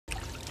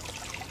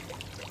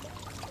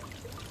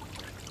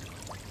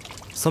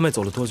三妹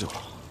走了多久了？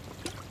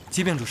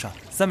启禀主上，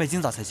三妹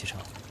今早才启程。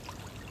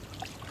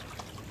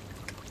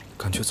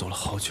感觉走了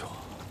好久。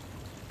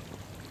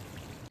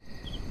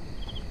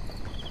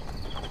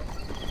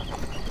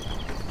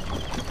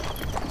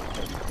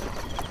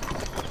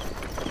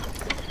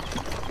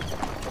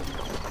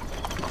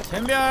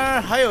前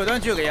边还有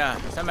段距离啊，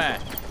三妹，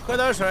喝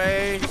点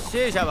水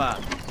歇一下吧。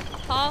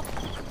好。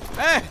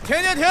哎，停！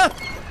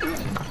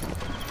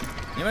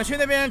你们去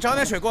那边找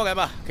点水过来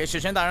吧，给使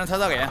臣大人擦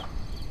擦脸。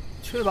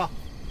去吧。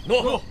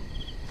诺。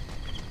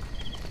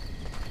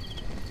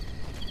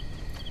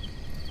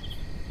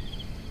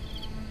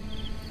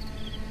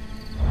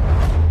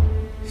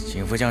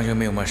景福将军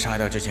命我们杀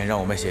掉之前让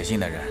我们写信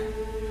的人，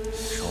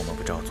说我们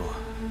不照做，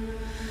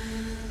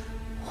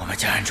我们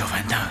家人就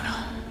完蛋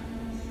了。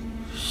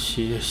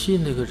写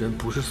信那个人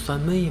不是三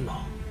妹吗？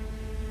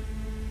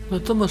那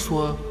这么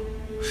说，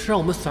是让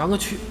我们三个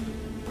去。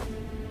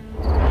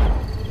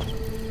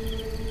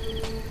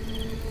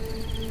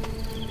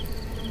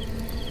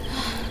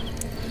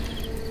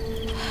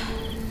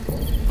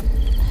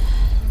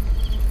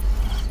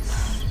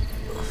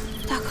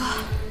大哥，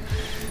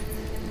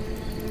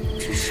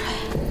这水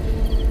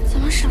怎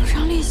么使不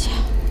上力气？